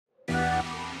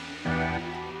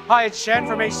Hi, it's Shen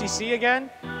from HTC again,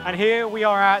 and here we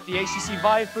are at the HTC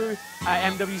VIVE booth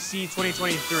at MWC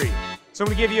 2023. So I'm going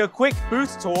to give you a quick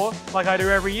booth tour, like I do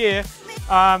every year.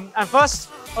 And first,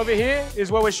 over here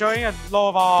is where we're showing a lot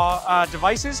of our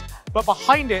devices, but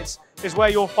behind it is where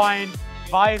you'll find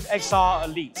VIVE XR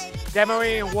Elite,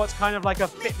 demoing what's kind of like a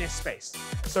fitness space.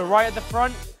 So right at the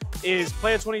front is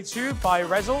Player 22 by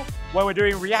Rezel, where we're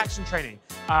doing reaction training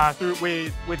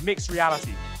with mixed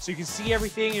reality. So you can see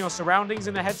everything in your surroundings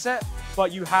in the headset,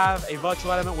 but you have a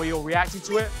virtual element where you're reacting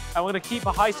to it. And we're going to keep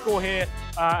a high score here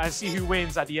and see who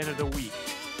wins at the end of the week.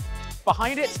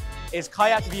 Behind it is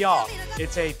Kayak VR.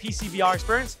 It's a PC VR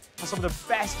experience for some of the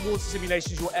best water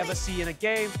simulations you'll ever see in a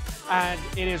game. And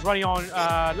it is running on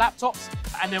laptops.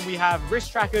 And then we have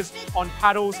wrist trackers on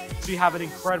paddles, so you have an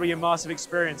incredibly immersive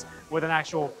experience with an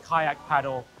actual kayak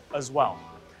paddle as well.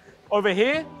 Over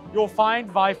here, you'll find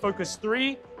VIVE Focus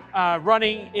 3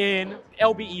 running in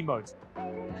LBE mode,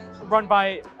 run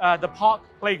by the Park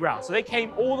Playground. So they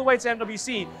came all the way to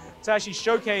MWC to actually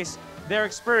showcase their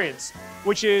experience,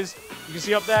 which is, you can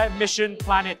see up there, Mission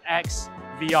Planet X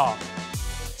VR.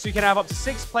 So you can have up to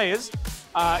 6 players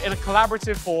in a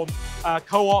collaborative form,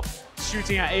 co-op,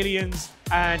 shooting at aliens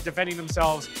and defending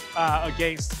themselves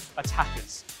against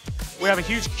attackers. We have a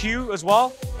huge queue as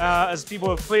well, as people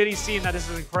have clearly seen that this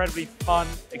is an incredibly fun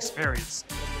experience.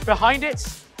 Behind it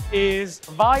is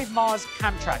VIVE Mars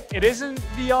Camp Track. It isn't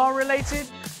VR related,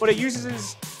 but it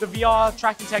uses the VR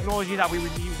tracking technology that we've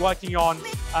been working on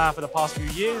for the past few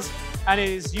years, and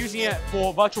is using it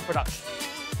for virtual production.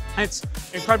 It's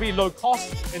incredibly low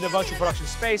cost in the virtual production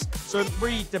space, so it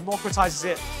really democratizes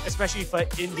it, especially for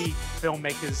indie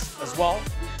filmmakers as well.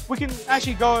 We can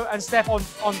actually go and step on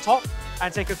top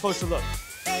and take a closer look.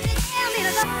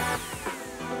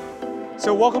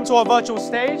 So welcome to our virtual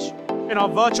stage in our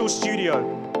virtual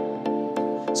studio.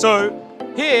 So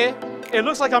here, it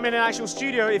looks like I'm in an actual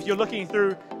studio if you're looking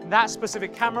through that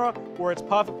specific camera where it's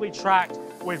perfectly tracked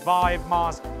with VIVE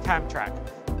Mars Camp Track.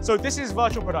 So this is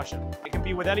virtual production. It can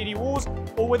be with LED walls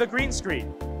or with a green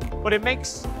screen, but it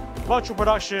makes virtual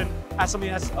production as something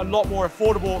that's a lot more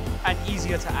affordable and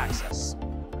easier to access.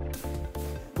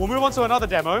 We'll move on to another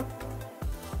demo.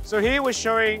 So here we're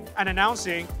showing and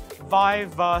announcing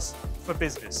VIVERSE for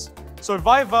business. So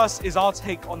VIVERSE is our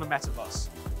take on the metaverse.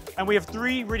 And we have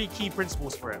 3 really key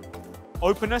principles for it: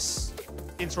 openness,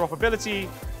 interoperability,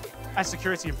 and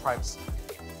security and privacy.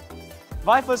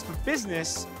 VIVERSE for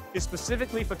business is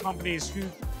specifically for companies who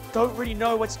don't really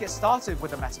know where to get started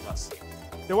with the metaverse.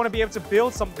 They want to be able to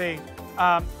build something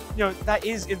that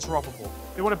is interoperable.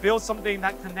 They want to build something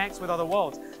that connects with other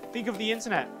worlds. Think of the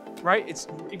internet, right? It's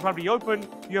incredibly open.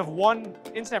 You have one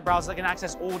internet browser that can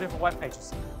access all different web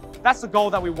pages. That's the goal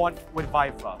that we want with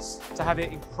VIVERSE, to have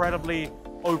it incredibly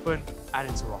open and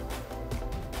interoperable.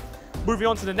 Moving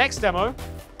on to the next demo,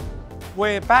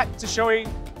 we're back to showing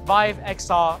VIVE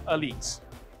XR Elite.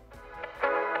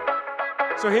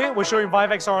 So here we're showing VIVE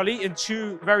XR Elite in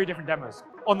 2 very different demos.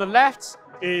 On the left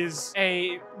is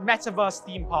a metaverse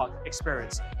theme park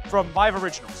experience from VIVE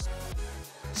Originals.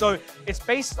 So it's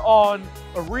based on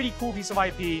a really cool piece of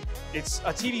IP. It's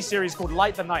a TV series called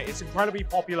Light the Night. It's incredibly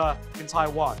popular in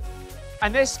Taiwan.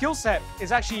 And their skill set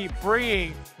is actually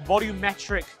bringing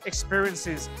volumetric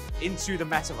experiences into the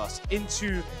metaverse,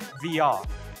 into VR.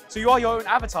 So you are your own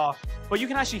avatar, but you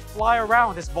can actually fly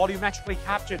around as volumetrically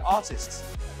captured artists,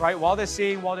 right? While they're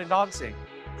singing, while they're dancing.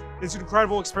 It's an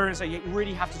incredible experience that you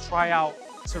really have to try out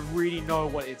to really know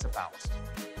what it's about.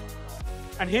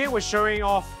 And here we're showing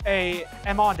off a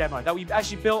MR demo that we've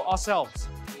actually built ourselves.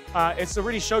 It's to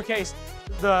really showcase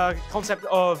the concept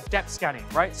of depth scanning,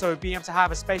 right? So being able to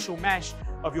have a spatial mesh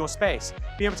of your space,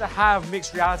 being able to have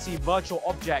mixed reality virtual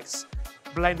objects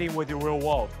blending with your real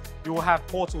world. You will have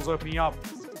portals opening up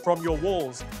from your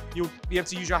walls. You'll be able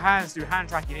to use your hands through hand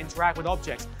tracking, interact with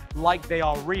objects like they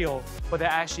are real, but they're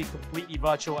actually completely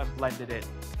virtual and blended in.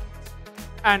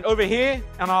 And over here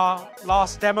in our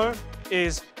last demo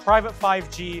is Private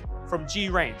 5G from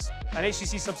G-Rains, an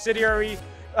HTC subsidiary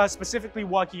specifically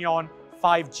working on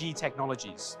 5G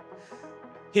technologies.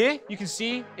 Here you can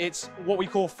see it's what we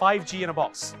call 5G in a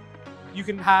box. You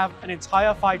can have an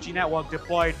entire 5G network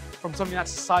deployed from something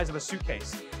that's the size of a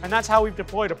suitcase. And that's how we've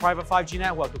deployed a private 5G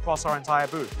network across our entire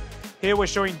booth. Here we're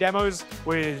showing demos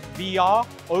with VR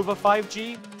over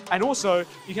 5G, and also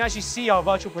you can actually see our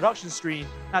virtual production screen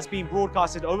that's being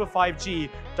broadcasted over 5G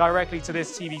directly to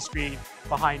this TV screen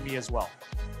behind me as well.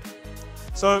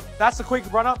 So that's a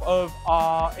quick run-up of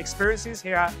our experiences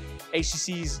here at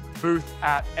HTC's booth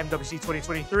at MWC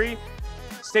 2023.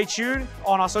 Stay tuned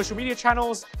on our social media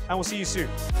channels, and we'll see you soon.